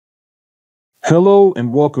Hello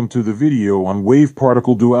and welcome to the video on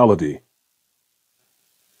wave-particle duality.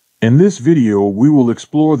 In this video, we will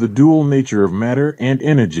explore the dual nature of matter and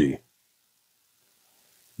energy.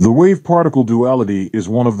 The wave-particle duality is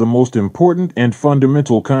one of the most important and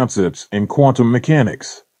fundamental concepts in quantum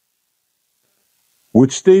mechanics,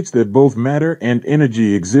 which states that both matter and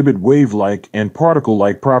energy exhibit wave-like and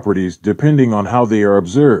particle-like properties depending on how they are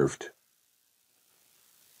observed.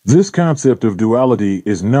 This concept of duality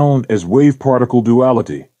is known as wave-particle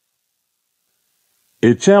duality.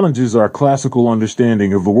 It challenges our classical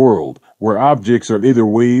understanding of the world, where objects are either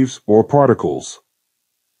waves or particles.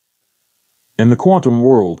 In the quantum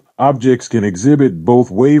world, objects can exhibit both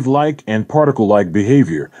wave-like and particle-like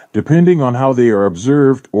behavior, depending on how they are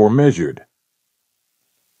observed or measured.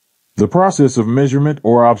 The process of measurement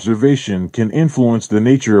or observation can influence the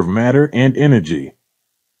nature of matter and energy.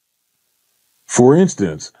 For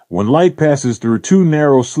instance, when light passes through two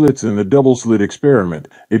narrow slits in the double-slit experiment,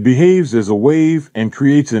 it behaves as a wave and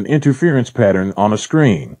creates an interference pattern on a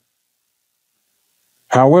screen.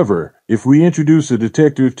 However, if we introduce a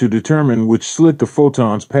detector to determine which slit the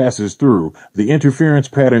photons passes through, the interference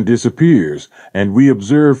pattern disappears, and we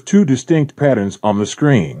observe two distinct patterns on the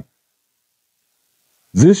screen.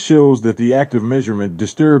 This shows that the act of measurement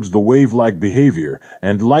disturbs the wave-like behavior,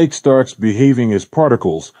 and light starts behaving as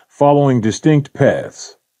particles, following distinct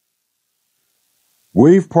paths.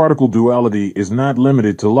 Wave-particle duality is not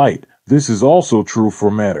limited to light. This is also true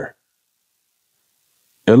for matter.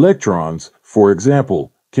 Electrons, for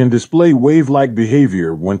example, can display wave-like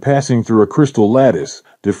behavior when passing through a crystal lattice,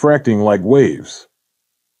 diffracting like waves.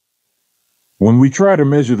 When we try to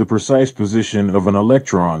measure the precise position of an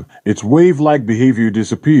electron, its wave-like behavior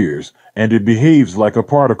disappears, and it behaves like a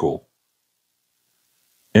particle.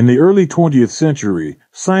 In the early 20th century,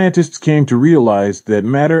 scientists came to realize that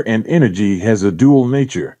matter and energy has a dual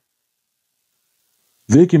nature.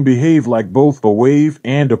 They can behave like both a wave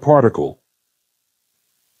and a particle.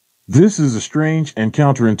 This is a strange and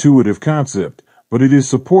counterintuitive concept, but it is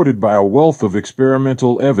supported by a wealth of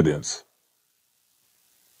experimental evidence.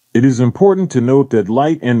 It is important to note that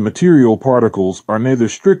light and material particles are neither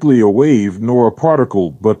strictly a wave nor a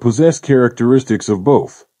particle but possess characteristics of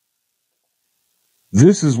both.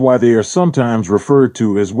 This is why they are sometimes referred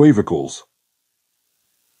to as wavicles.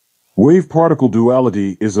 Wave-particle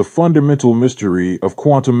duality is a fundamental mystery of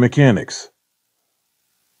quantum mechanics.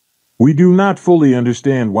 We do not fully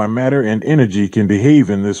understand why matter and energy can behave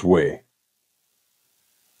in this way,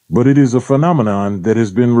 but it is a phenomenon that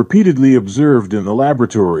has been repeatedly observed in the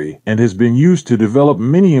laboratory and has been used to develop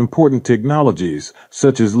many important technologies,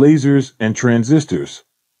 such as lasers and transistors.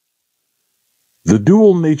 The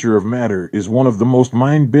dual nature of matter is one of the most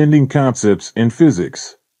mind-bending concepts in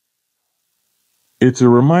physics. It's a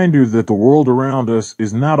reminder that the world around us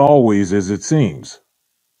is not always as it seems.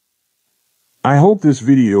 I hope this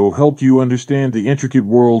video helped you understand the intricate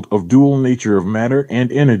world of dual nature of matter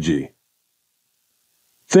and energy.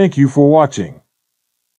 Thank you for watching.